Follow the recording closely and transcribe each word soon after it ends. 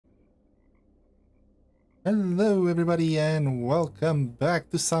Hello everybody and welcome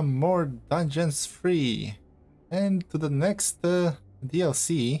back to some more Dungeons Free and to the next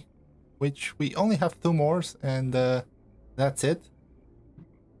DLC, which we only have two more and that's it.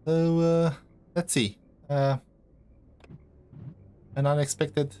 So let's see. Uh, an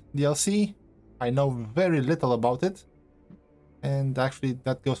unexpected DLC. I know very little about it, and actually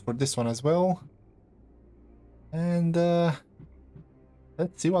that goes for this one as well. And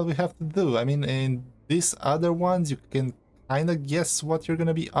let's see what we have to do. I mean, in these other ones you can kind of guess what you're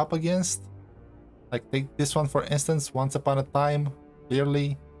gonna be up against. Like take this one for instance, Once Upon a Time,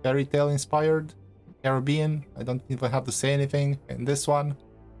 clearly fairy tale inspired, Caribbean. I don't even have to say anything in this one.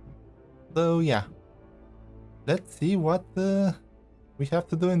 So yeah, let's see what we have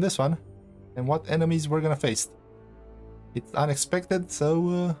to do in this one and what enemies we're gonna face. It's unexpected,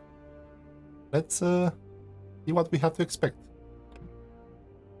 so let's see what we have to expect.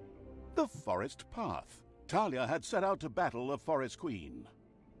 The forest path. Thalya had set out to battle a forest queen.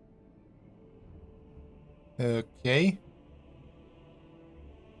 Okay.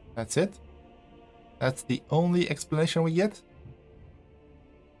 That's it. That's the only explanation we get.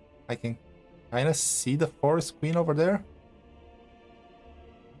 I can kind of see the forest queen over there.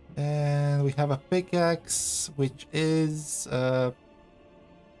 And we have a pickaxe, which is... I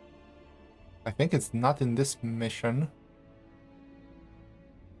think it's not in this mission.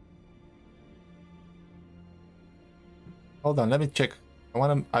 Hold on, let me check. I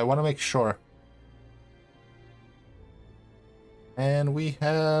wanna make sure. And we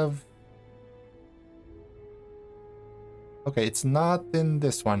have... Okay, it's not in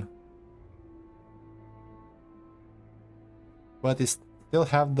this one. But it still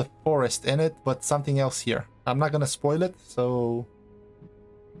have the forest in it, but something else here. I'm not gonna spoil it, so...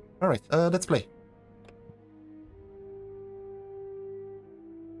 Alright, let's play.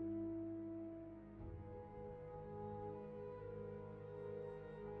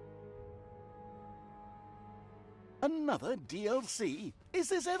 Another DLC? Is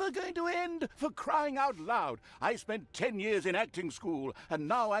this ever going to end? For crying out loud, I spent 10 years in acting school, and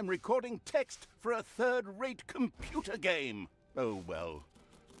now I'm recording text for a third-rate computer game. Oh well,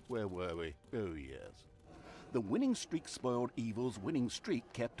 where were we? Oh yes. The winning streak spoiled evil's winning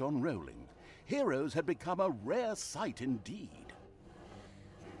streak kept on rolling. Heroes had become a rare sight indeed.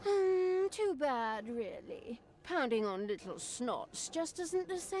 Too bad, really. Pounding on little snots just isn't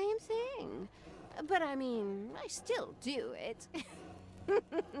the same thing. But I mean, I still do it.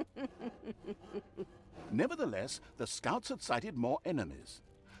 Nevertheless, the scouts had sighted more enemies.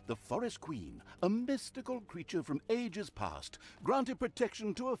 The Forest Queen, a mystical creature from ages past, granted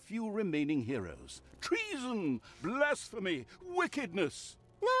protection to a few remaining heroes. Treason! Blasphemy! Wickedness!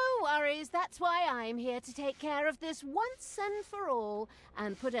 No worries, that's why I'm here to take care of this once and for all,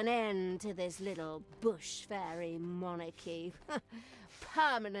 and put an end to this little bush fairy monarchy.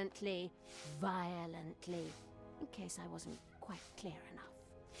 Permanently, violently, in case I wasn't quite clear enough.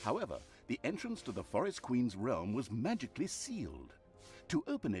 However, the entrance to the Forest Queen's realm was magically sealed. To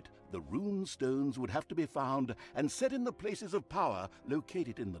open it, the rune stones would have to be found and set in the places of power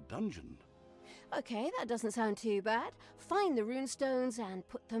located in the dungeon. Okay, that doesn't sound too bad. Find the runestones and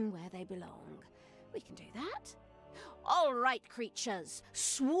put them where they belong. We can do that. All right, creatures,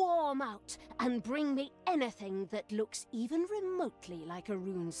 swarm out and bring me anything that looks even remotely like a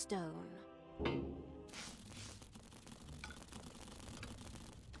runestone.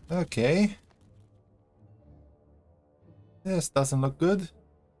 Okay. This doesn't look good.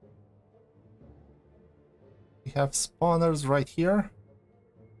 We have spawners right here.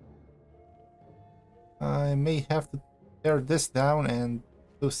 I may have to tear this down and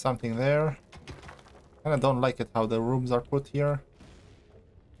do something there. Kinda don't like it how the rooms are put here.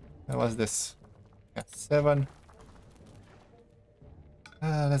 And what's this? Yeah, 7.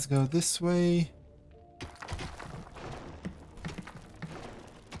 Let's go this way.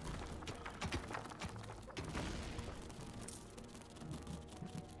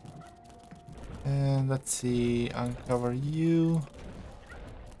 And let's see, uncover you.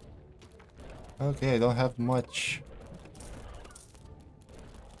 Okay, I don't have much.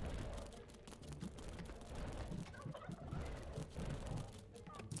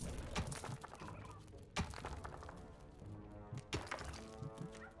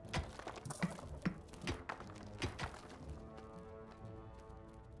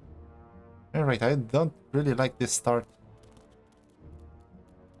 Alright, I don't really like this start.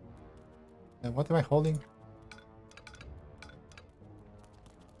 And what am I holding?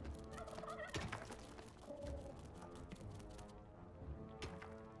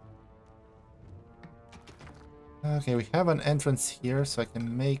 Okay, we have an entrance here, so I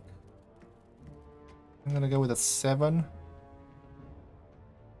can make I'm gonna go with a 7.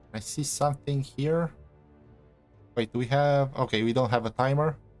 I see something here. Wait, do we have... Okay, we don't have a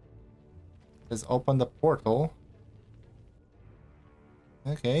timer. Let's open the portal.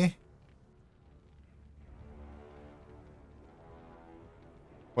 Okay.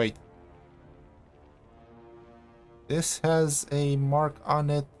 Wait. This has a mark on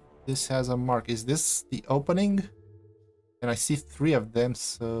it. This has a mark. Is this the opening? And I see 3 of them,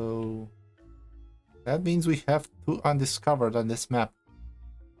 so... That means we have 2 undiscovered on this map.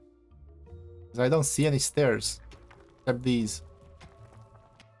 Because I don't see any stairs. Except these.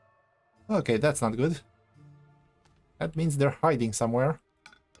 Okay, that's not good. That means they're hiding somewhere.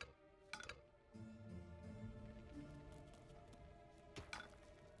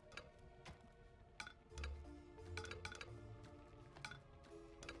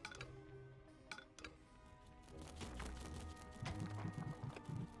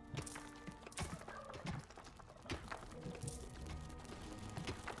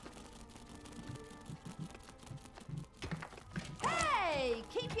 Hey,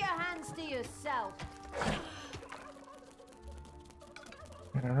 keep your hands to yourself.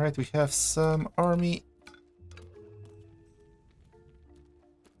 Alright, we have some army.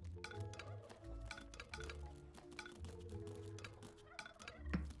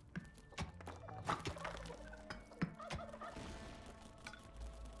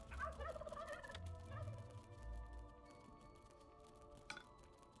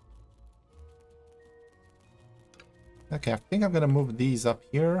 Okay, I think I'm gonna move these up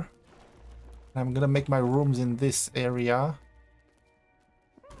here. I'm gonna make my rooms in this area.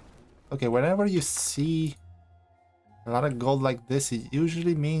 Okay, whenever you see a lot of gold like this, it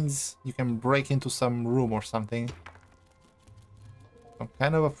usually means you can break into some room or something. I'm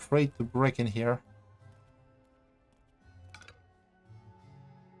kind of afraid to break in here.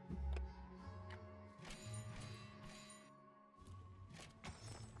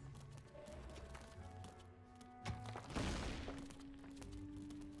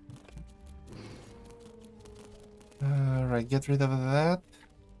 Alright, get rid of that.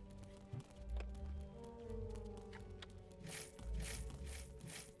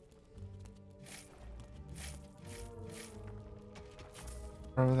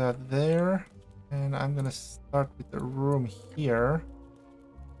 Throw that there. And I'm gonna start with the room here.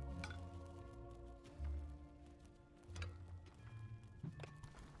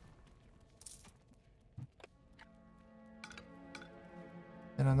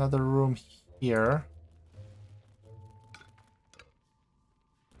 And another room here.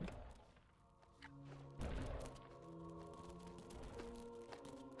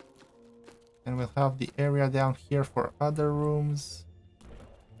 And we'll have the area down here for other rooms.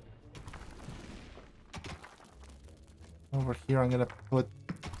 Over here I'm gonna put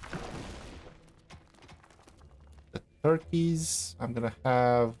the turkeys. I'm gonna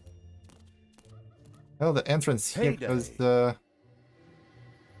have... Well, the entrance here, because the...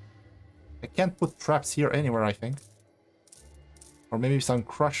 I can't put traps here anywhere, I think. Or maybe some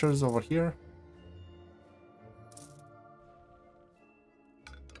crushers over here.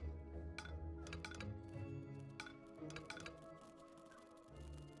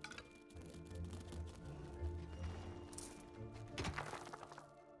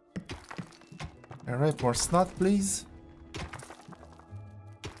 Alright, more snot, please.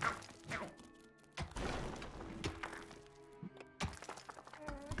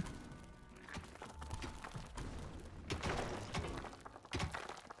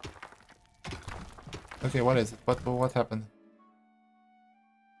 Okay, what is it? What happened?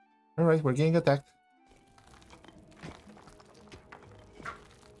 Alright, we're getting attacked.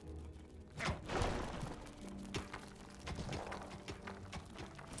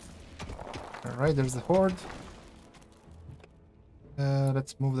 Alright, there's the horde.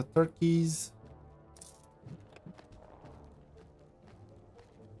 Let's move the turkeys.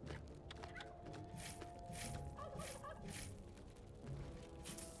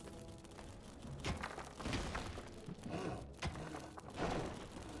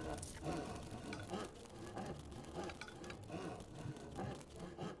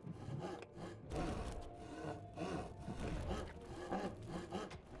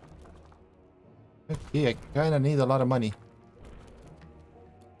 Okay, I kinda need a lot of money.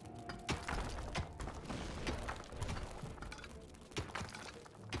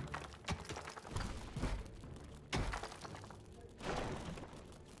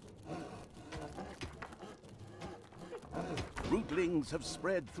 Rootlings have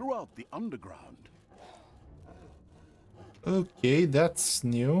spread throughout the underground. Okay, that's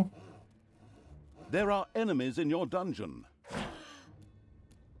new. There are enemies in your dungeon.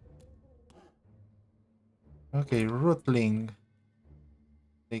 Okay, rootling.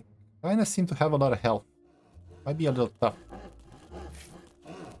 They kinda seem to have a lot of health. Might be a little tough.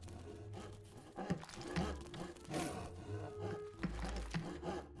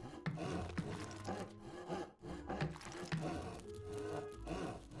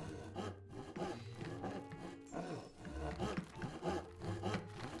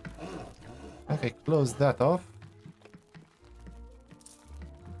 Okay, close that off.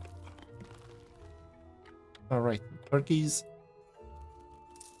 Alright, turkeys.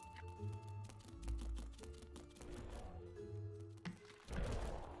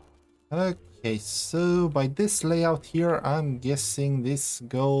 Okay, so by this layout here, I'm guessing this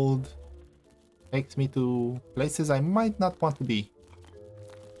gold takes me to places I might not want to be.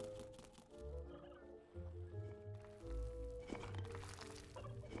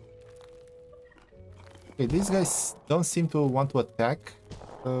 Okay, these guys don't seem to want to attack,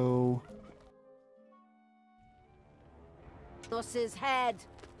 so... Boss's head.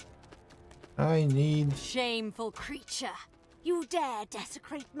 I need... Shameful creature! You dare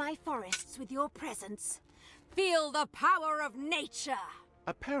desecrate my forests with your presence? Feel the power of nature!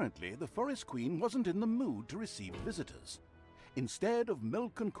 Apparently, the Forest Queen wasn't in the mood to receive visitors. Instead of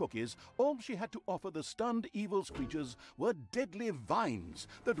milk and cookies, all she had to offer the stunned evil creatures were deadly vines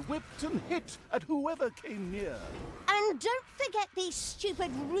that whipped and hit at whoever came near. And don't forget these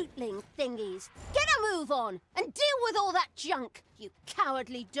stupid rootling thingies. Get a move on and deal with all that junk, you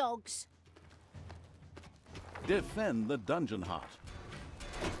cowardly dogs. Defend the dungeon heart.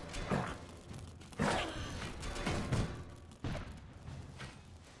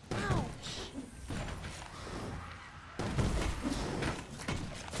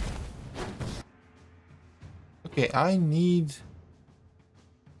 Okay, I need...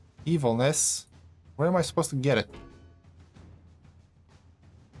 evilness. Where am I supposed to get it?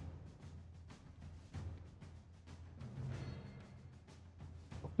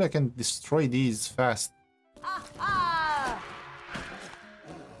 Hopefully I can destroy these fast.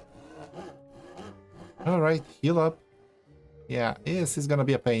 Alright, heal up. Yeah, this is gonna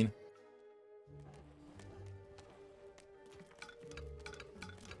be a pain.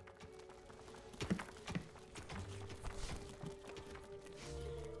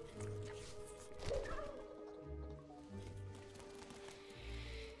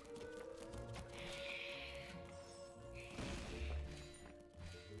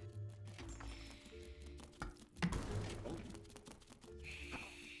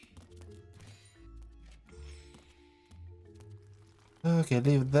 Okay,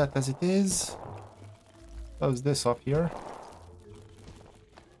 leave that as it is. Close this off here.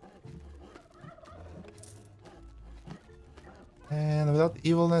 And without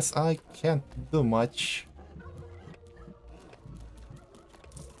evilness, I can't do much.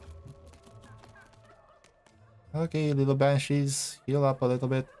 Okay, little banshees, heal up a little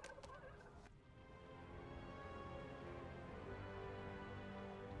bit.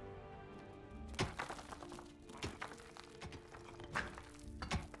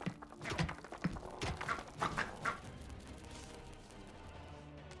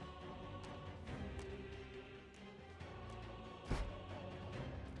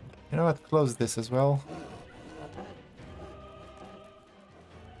 You know what? Close this as well.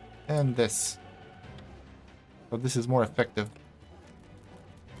 And this. So this is more effective.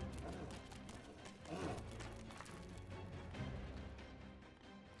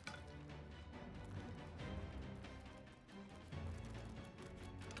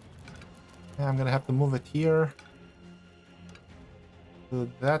 Yeah, I'm gonna have to move it here.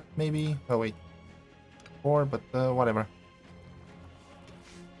 Do that maybe? Oh wait. Or, but whatever.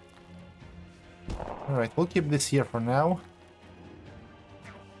 Alright, we'll keep this here for now.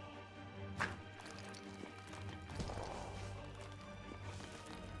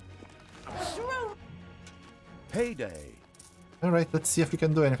 Payday. Alright, let's see if we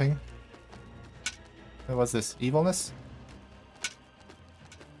can do anything. What's this? Evilness?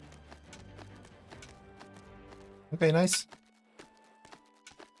 Okay, nice.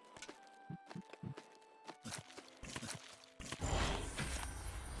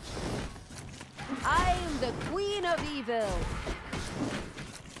 I'm the Queen of Evil.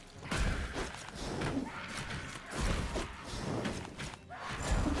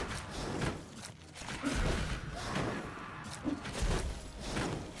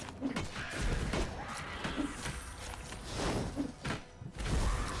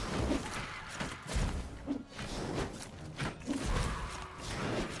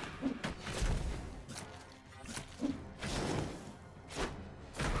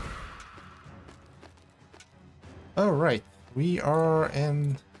 Alright, we are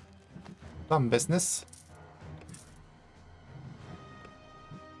in some business.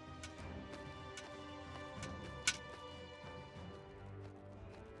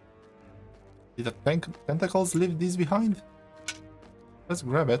 Did the tentacles leave these behind? Let's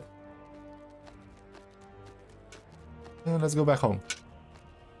grab it. And let's go back home.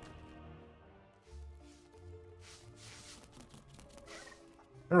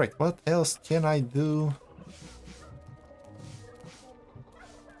 Alright, what else can I do?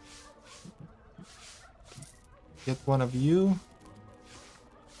 Get one of you.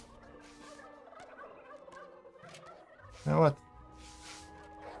 Now what?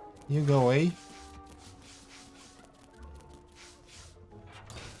 You go away.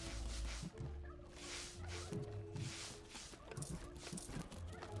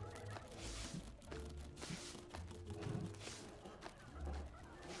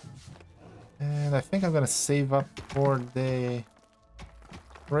 And I think I'm gonna save up for the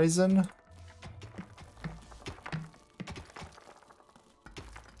prison.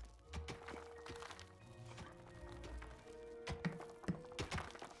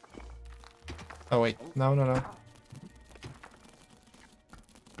 Oh wait, no.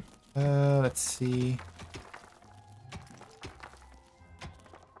 Let's see.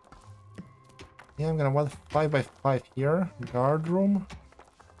 Yeah, I'm gonna want 5x5 here. Guard room.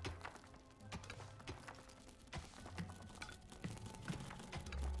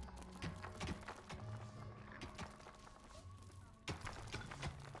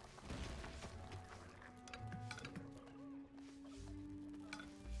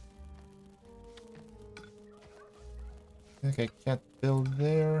 Okay, can't build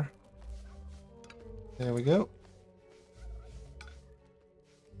there. There we go.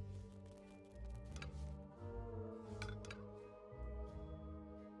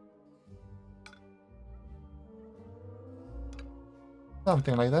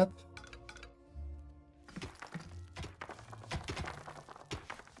 Something like that.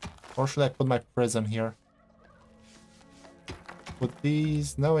 Or should I put my prison here? Put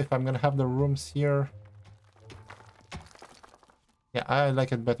these. No, if I'm gonna have the rooms here. Yeah, I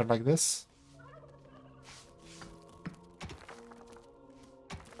like it better like this.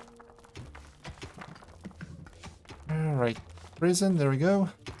 Alright, prison, there we go.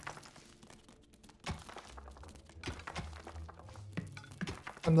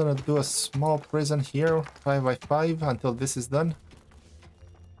 I'm gonna do a small prison here, 5x5, until this is done.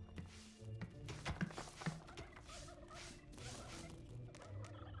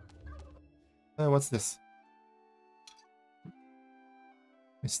 What's this?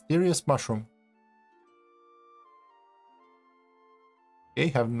 Mysterious mushroom. Okay,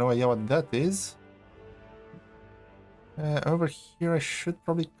 have no idea what that is. Over here I should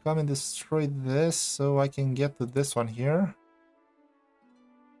probably come and destroy this so I can get to this one here.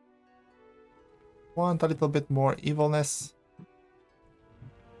 Want a little bit more evilness.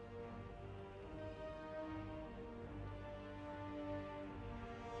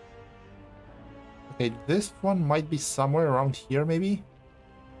 Okay, this one might be somewhere around here maybe.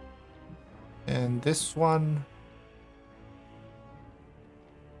 And this one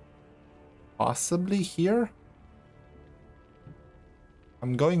possibly here.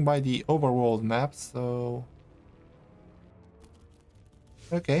 I'm going by the overworld map, so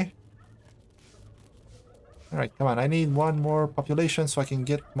okay. Alright, come on, I need one more population so I can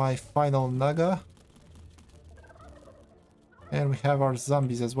get my final naga. And we have our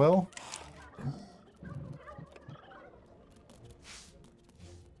zombies as well.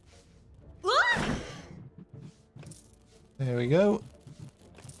 There we go.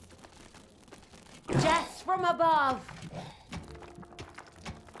 Death from above.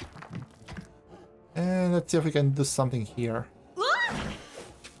 And let's see if we can do something here.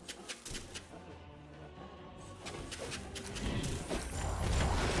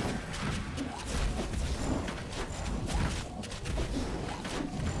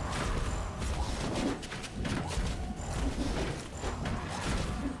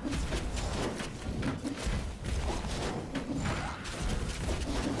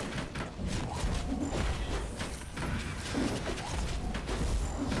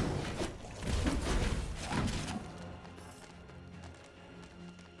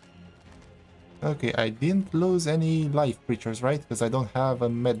 Okay, I didn't lose any life creatures, right? Because I don't have a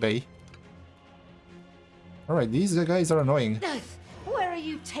medbay. Alright, these guys are annoying. Where are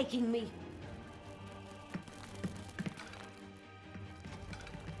you taking me?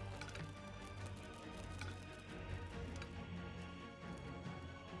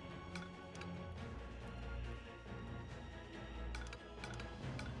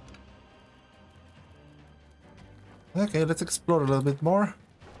 Okay, let's explore a little bit more.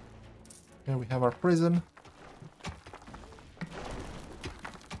 Here we have our prison.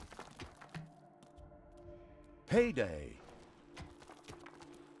 Payday.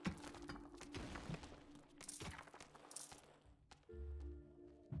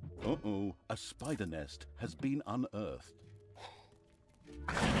 Uh-oh, a spider nest has been unearthed.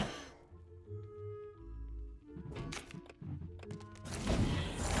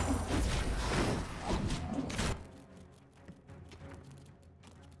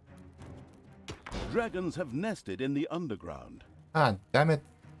 Dragons have nested in the underground. Ah, damn it.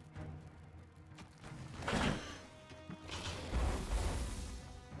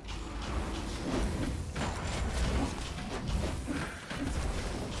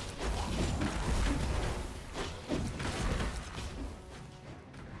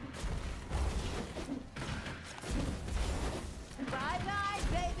 Bye-bye,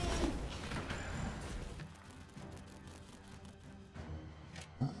 baby!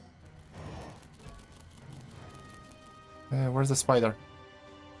 Where's the spider?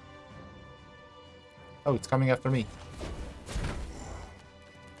 Oh, it's coming after me.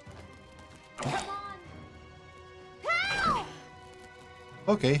 Come on! Help!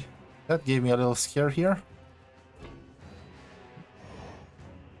 Okay, that gave me a little scare here.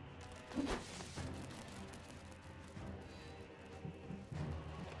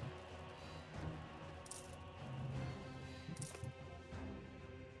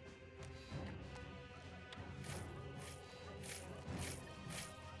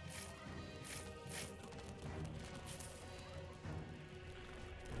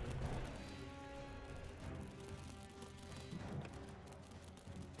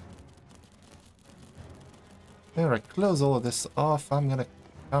 Alright, close all of this off. I'm gonna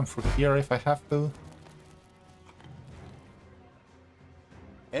come through here if I have to.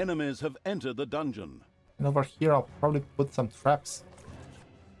 Enemies have entered the dungeon. And over here I'll probably put some traps.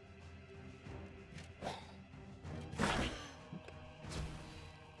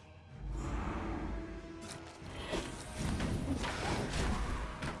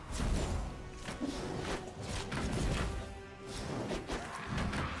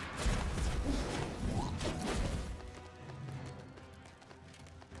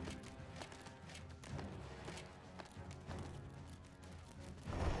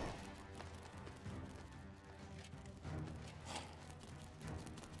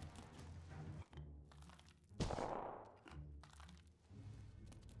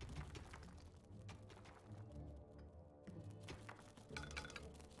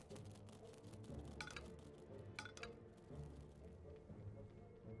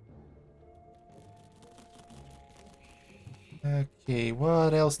 Okay,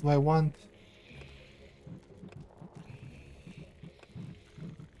 what else do I want?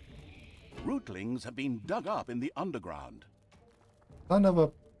 Rootlings have been dug up in the underground. Son of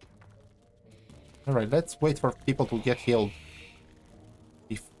a... Alright, let's wait for people to get healed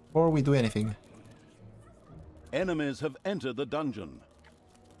before we do anything. Enemies have entered the dungeon.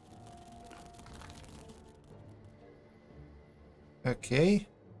 Okay.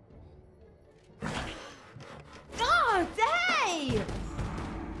 Oh, hey!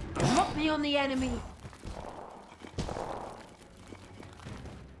 Drop me on the enemy!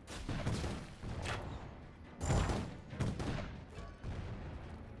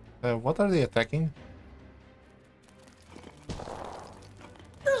 What are they attacking?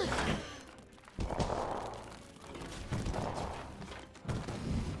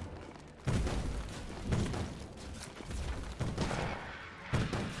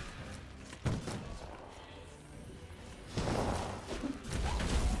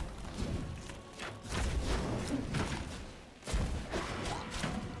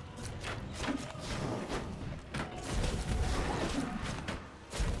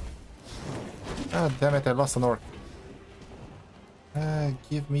 Ah, damn it, I lost an orc.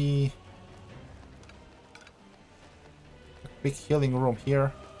 Give me a quick healing room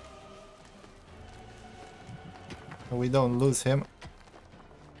here. So we don't lose him.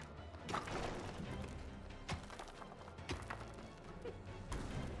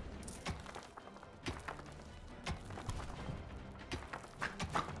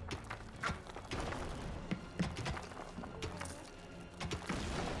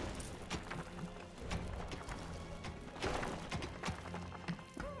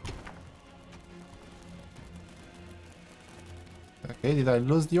 Okay, did I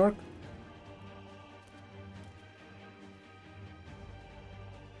lose the orc?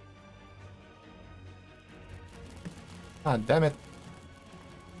 Ah, damn it.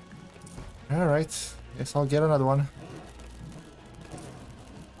 Alright, guess I'll get another one.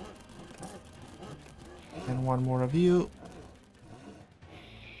 And one more of you.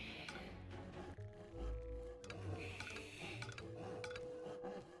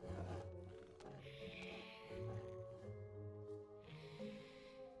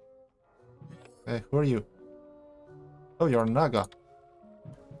 Hey, who are you? Oh, you're Naga.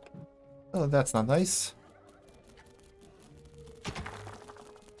 Oh, that's not nice.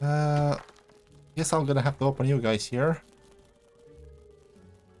 Guess I'm gonna have to open you guys here.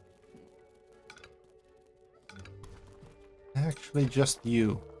 Actually, just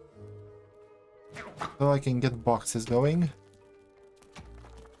you. So I can get boxes going.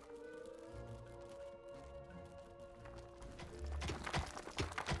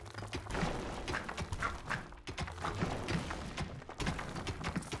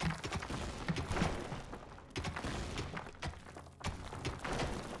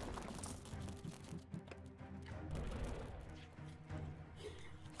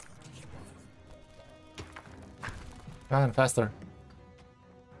 Come on, faster.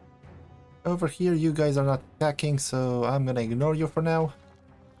 Over here, you guys are not attacking, so I'm gonna ignore you for now.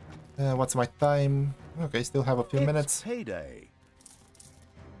 What's my time? Okay, still have a few minutes. Payday.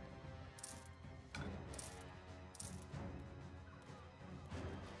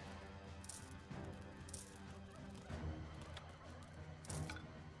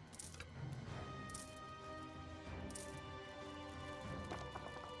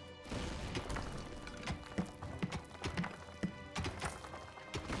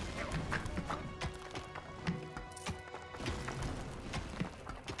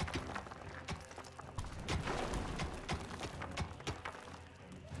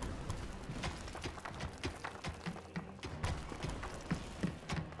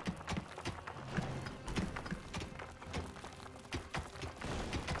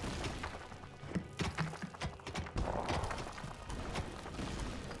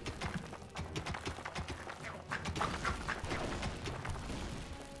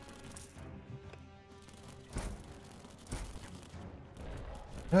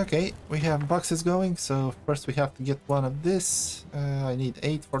 Okay, we have boxes going, so first we have to get one of this. I need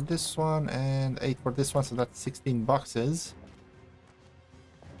 8 for this one and 8 for this one, so that's 16 boxes.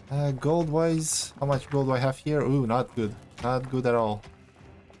 Gold-wise, how much gold do I have here? Ooh, not good. Not good at all.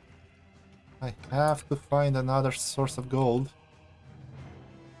 I have to find another source of gold.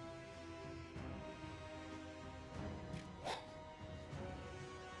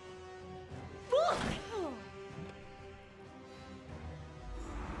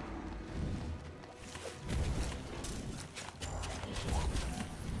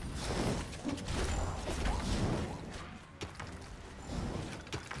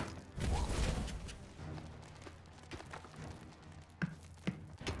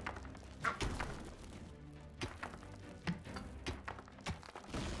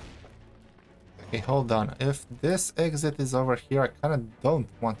 Okay, hold on. If this exit is over here, I kind of don't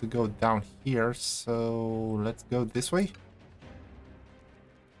want to go down here, so let's go this way.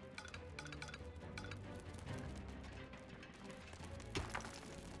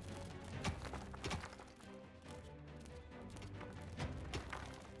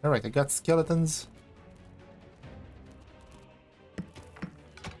 Alright, I got skeletons.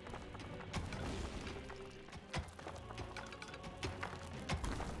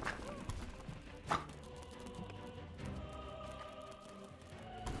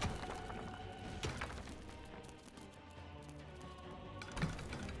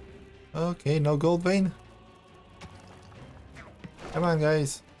 Okay, no gold vein. Come on,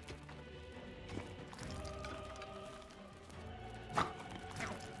 guys.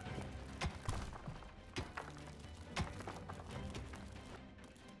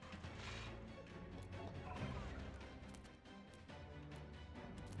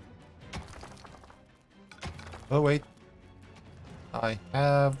 Oh, wait. I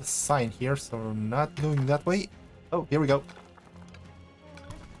have the sign here, so we're not going that way. Oh, here we go.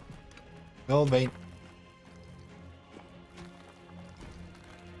 Gold vein.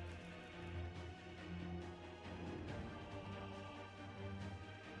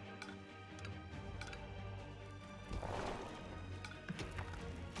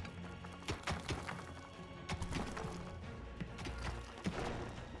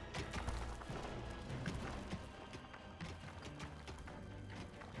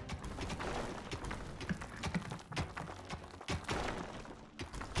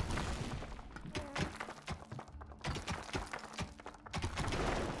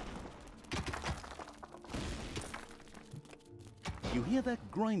 You hear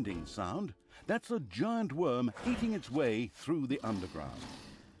that grinding sound? That's a giant worm eating its way through the underground.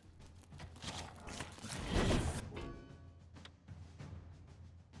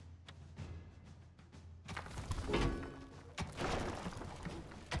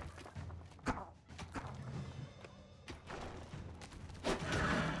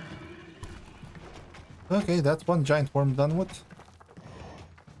 Okay, that's one giant worm done with.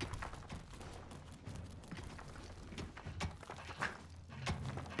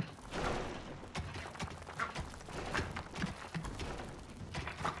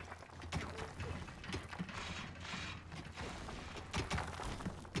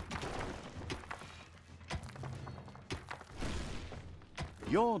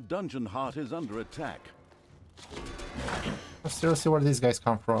 Your dungeon heart is under attack. Let's seriously, where these guys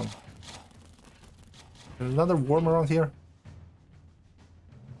come from? There's another worm around here.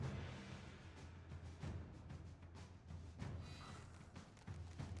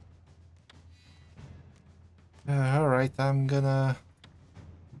 Alright, I'm gonna...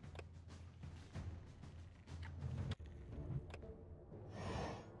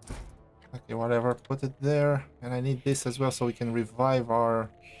 Okay, whatever, put it there. And I need this as well so we can revive our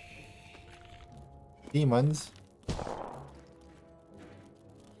demons.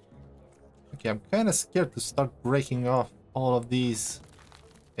 Okay, I'm kind of scared to start breaking off all of these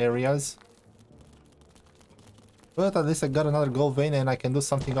areas. But at least I got another gold vein and I can do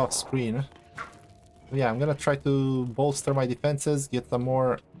something off screen. Yeah, I'm gonna try to bolster my defenses, get some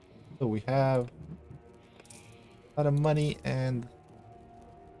more... So we have a lot of money and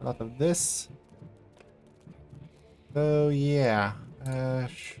a lot of this. So yeah,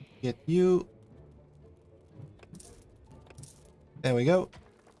 get you. There we go.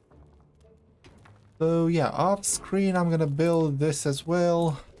 So yeah, off screen I'm gonna build this as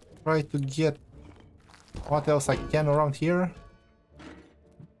well. Try to get what else I can around here.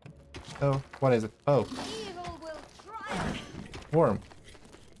 So what is it? Oh, worm.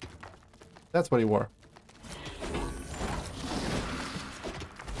 That's what he wore.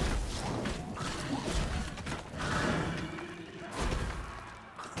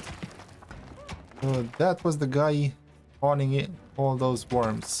 So that was the guy spawning in all those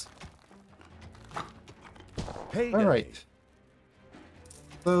worms. Payday. Alright.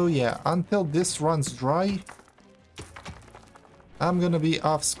 So yeah, until this runs dry, I'm gonna be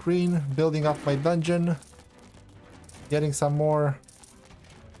off screen, building up my dungeon, getting some more...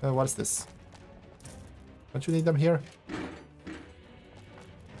 what is this? Don't you need them here?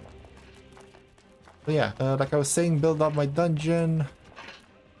 So yeah, like I was saying, build up my dungeon.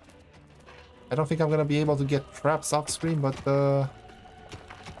 I don't think I'm gonna be able to get traps off screen, but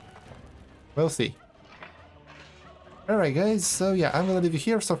we'll see. Alright guys, so yeah, I'm gonna leave you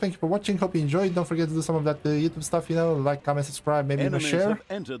here, so thank you for watching, hope you enjoyed. Don't forget to do some of that YouTube stuff, you know, like, comment, subscribe, maybe even Enemies share. have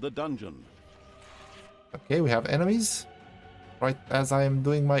entered the dungeon. Okay, we have enemies. Right as I am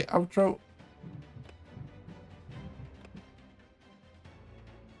doing my outro.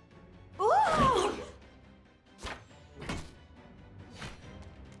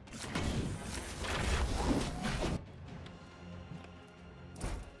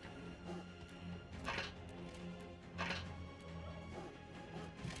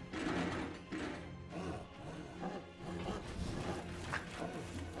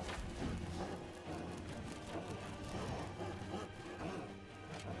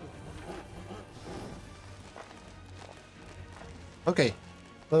 Okay,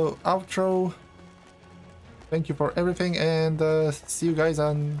 so outro. Thank you for everything, and see you guys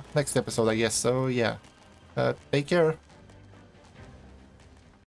on next episode, I guess. So yeah, take care.